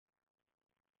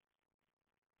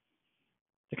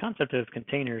The concept of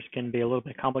containers can be a little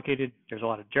bit complicated. There's a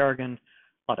lot of jargon,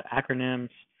 a lot of acronyms,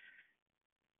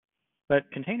 but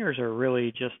containers are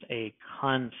really just a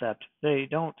concept. They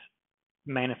don't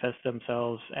manifest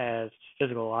themselves as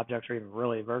physical objects or even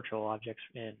really virtual objects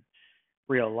in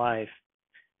real life.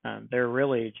 They're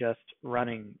really just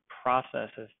running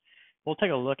processes. We'll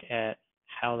take a look at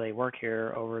how they work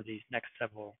here over these next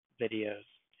several videos,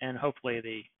 and hopefully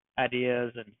the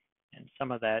ideas and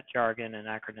some of that jargon and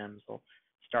acronyms will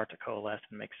start to coalesce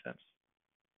and make sense.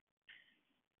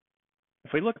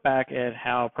 If we look back at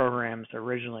how programs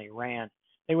originally ran,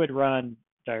 they would run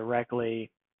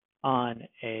directly on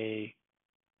a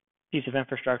piece of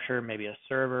infrastructure, maybe a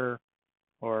server,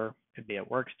 or could be a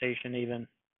workstation even.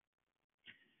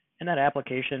 And that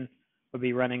application would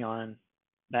be running on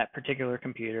that particular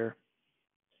computer,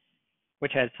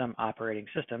 which had some operating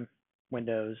system,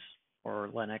 Windows or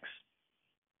Linux.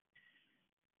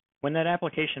 When that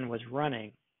application was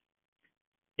running,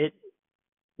 it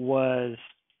was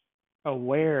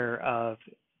aware of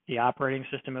the operating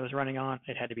system it was running on.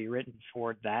 It had to be written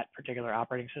for that particular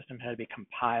operating system. It had to be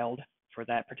compiled for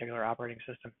that particular operating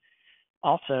system.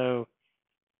 Also,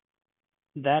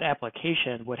 that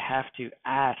application would have to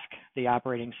ask the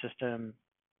operating system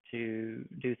to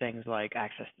do things like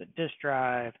access the disk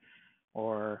drive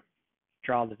or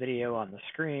draw the video on the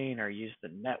screen or use the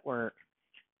network.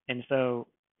 And so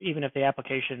even if the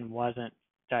application wasn't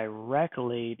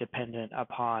directly dependent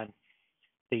upon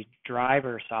the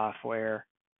driver software,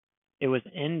 it was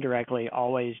indirectly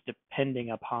always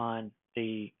depending upon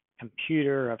the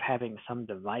computer of having some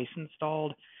device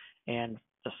installed and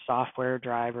the software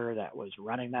driver that was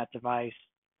running that device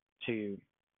to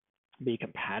be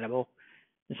compatible.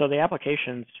 And so the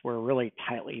applications were really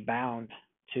tightly bound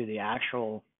to the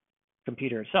actual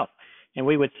computer itself. And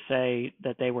we would say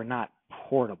that they were not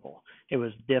portable. It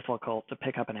was difficult to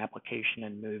pick up an application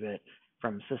and move it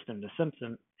from system to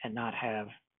system and not have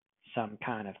some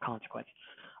kind of consequence.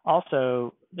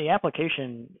 Also, the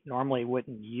application normally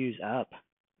wouldn't use up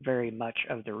very much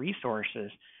of the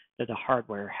resources that the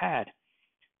hardware had.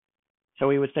 So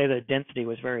we would say the density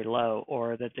was very low,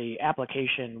 or that the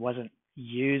application wasn't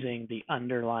using the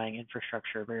underlying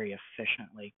infrastructure very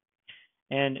efficiently.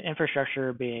 And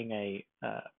infrastructure being a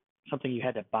something you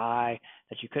had to buy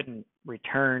that you couldn't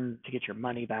return to get your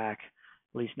money back,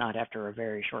 at least not after a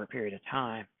very short period of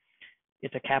time,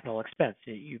 it's a capital expense.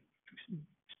 You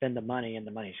spend the money and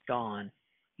the money's gone,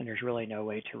 and there's really no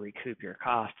way to recoup your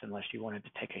costs unless you wanted to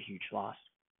take a huge loss.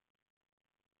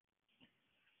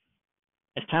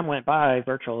 As time went by,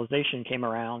 virtualization came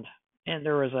around, and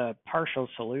there was a partial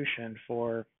solution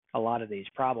for a lot of these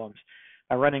problems.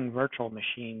 By running virtual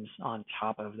machines on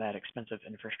top of that expensive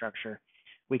infrastructure,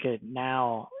 we could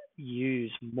now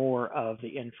use more of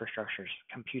the infrastructure's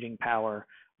computing power,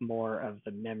 more of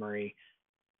the memory,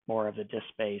 more of the disk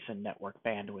space and network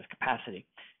bandwidth capacity.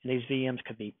 And these VMs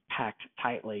could be packed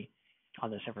tightly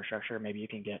on this infrastructure. Maybe you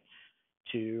can get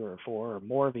 2 or 4 or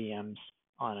more VMs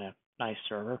on a nice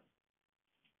server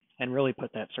and really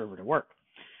put that server to work.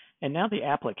 And now the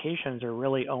applications are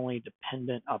really only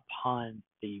dependent upon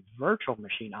the virtual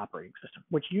machine operating system,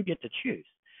 which you get to choose.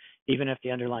 Even if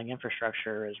the underlying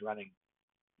infrastructure is running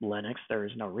Linux, there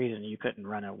is no reason you couldn't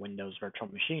run a Windows virtual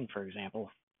machine, for example,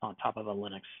 on top of a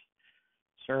Linux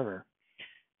server.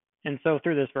 And so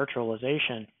through this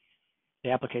virtualization, the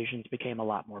applications became a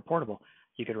lot more portable.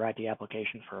 You could write the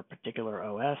application for a particular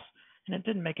OS, and it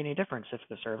didn't make any difference if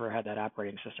the server had that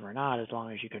operating system or not, as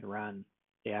long as you could run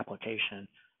the application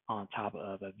on top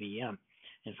of a VM.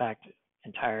 In fact,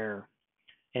 entire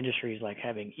industries like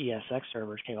having ESX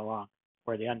servers came along,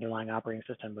 where the underlying operating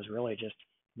system was really just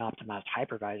an optimized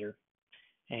hypervisor,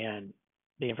 and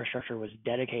the infrastructure was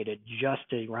dedicated just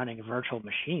to running virtual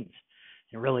machines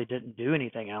and really didn't do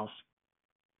anything else.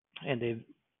 And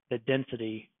the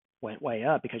density went way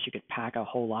up because you could pack a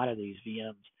whole lot of these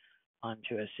VMs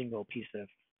onto a single piece of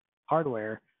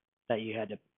hardware that you had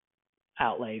to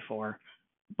outlay for.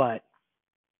 But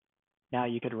now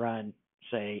you could run,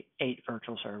 say, 8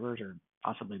 virtual servers or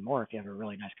possibly more if you have a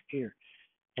really nice computer.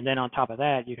 And then on top of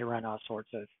that, you can run all sorts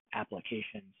of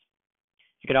applications.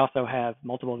 You could also have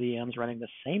multiple VMs running the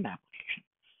same application.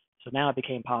 So now it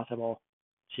became possible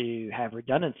to have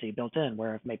redundancy built in,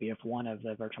 where if one of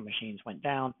the virtual machines went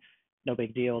down, no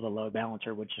big deal, the load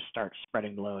balancer would just start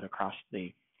spreading the load across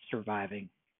the surviving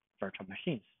virtual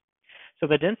machines. So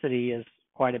the density is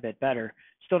quite a bit better.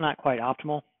 Still not quite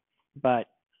optimal, but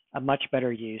a much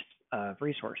better use of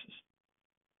resources.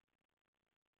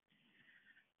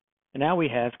 And now we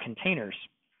have containers.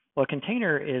 Well, a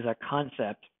container is a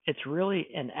concept. It's really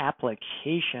an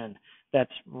application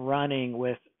that's running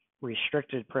with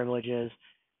restricted privileges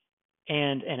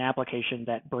and an application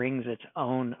that brings its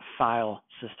own file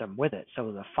system with it.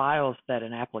 So the files that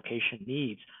an application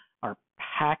needs are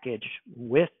packaged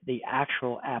with the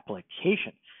actual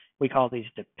application. We call these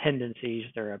dependencies.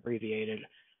 They're abbreviated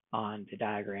on the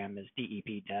diagram as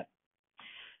DEP-DEP.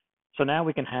 So now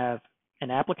we can have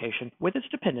an application with its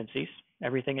dependencies,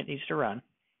 everything it needs to run,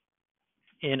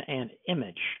 in an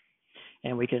image.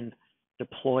 And we can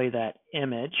deploy that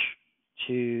image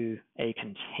to a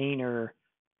container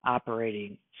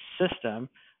operating system,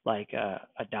 like a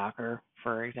Docker,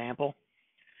 for example.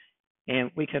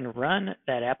 And we can run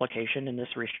that application in this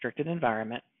restricted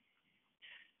environment.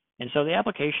 And so the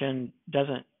application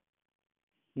doesn't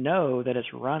know that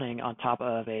it's running on top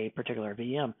of a particular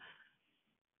VM.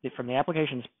 From the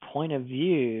application's point of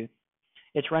view,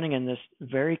 it's running in this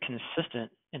very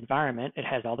consistent environment. It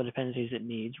has all the dependencies it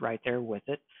needs right there with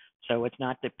it. So it's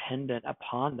not dependent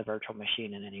upon the virtual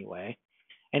machine in any way.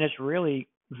 And it's really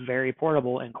very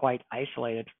portable and quite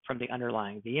isolated from the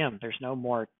underlying VM. There's no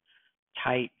more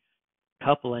tight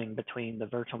coupling between the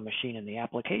virtual machine and the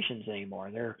applications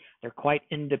anymore. They're quite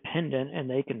independent, and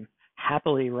they can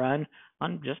happily run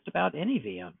on just about any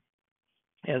VM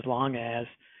as long as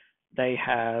they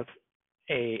have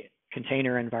a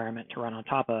container environment to run on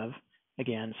top of,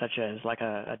 again, such as like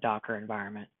a Docker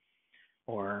environment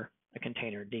or a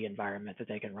containerd environment that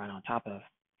they can run on top of.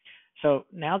 So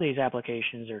now these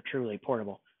applications are truly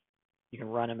portable. You can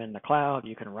run them in the cloud.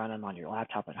 You can run them on your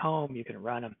laptop at home. You can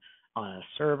run them on a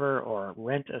server or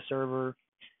rent a server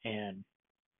and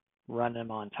run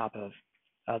them on top of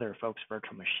other folks'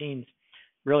 virtual machines.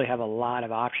 Really have a lot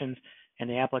of options. And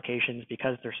the applications,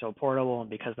 because they're so portable and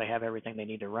because they have everything they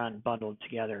need to run bundled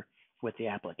together with the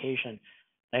application,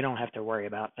 they don't have to worry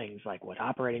about things like what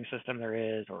operating system there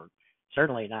is, or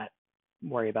certainly not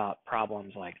worry about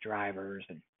problems like drivers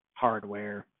and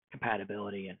hardware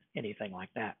compatibility and anything like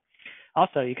that.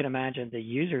 Also, you can imagine the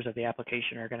users of the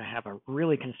application are going to have a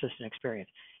really consistent experience.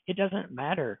 It doesn't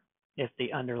matter if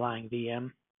the underlying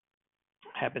VM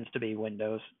happens to be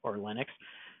Windows or Linux.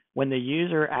 When the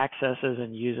user accesses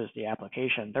and uses the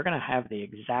application, they're going to have the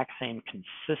exact same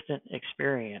consistent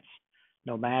experience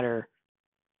no matter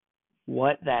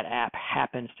what that app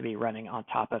happens to be running on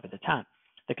top of at the time.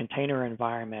 The container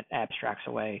environment abstracts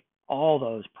away all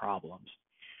those problems.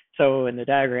 So in the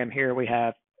diagram here, we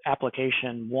have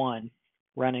application 1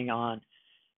 running on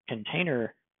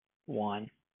container 1,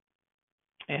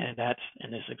 and that's,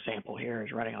 in this example here,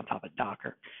 is running on top of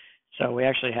Docker. So we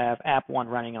actually have app 1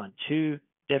 running on 2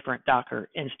 different Docker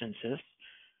instances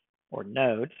or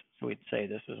nodes. So we'd say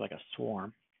this is like a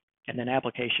swarm. And then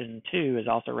application 2 is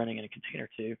also running in a container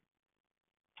 2,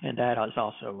 and that is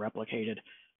also replicated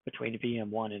between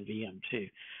VM1 and VM2.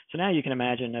 So now you can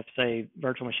imagine if, say,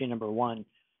 virtual machine number 1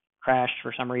 crashed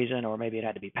for some reason, or maybe it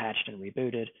had to be patched and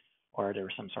rebooted, or there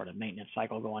was some sort of maintenance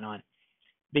cycle going on,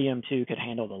 VM2 could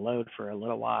handle the load for a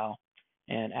little while,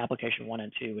 and application 1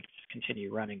 and 2 would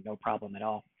continue running no problem at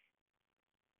all.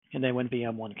 And then when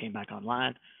VM1 came back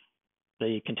online,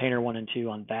 the container 1 and 2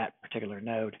 on that particular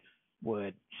node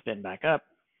would spin back up,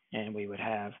 and we would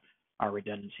have our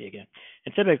redundancy again.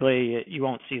 And typically, you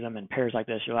won't see them in pairs like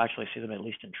this. You'll actually see them at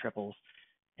least in triples.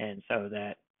 And so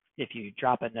that if you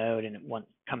drop a node and one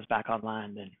comes back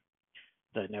online, then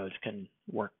the nodes can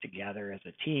work together as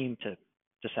a team to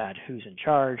decide who's in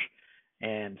charge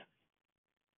and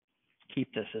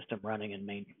keep the system running and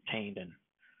maintained and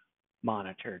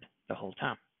monitored the whole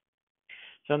time.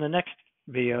 So in the next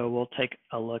video, we'll take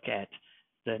a look at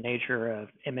the nature of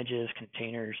images,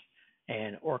 containers,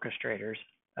 and orchestrators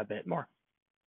a bit more.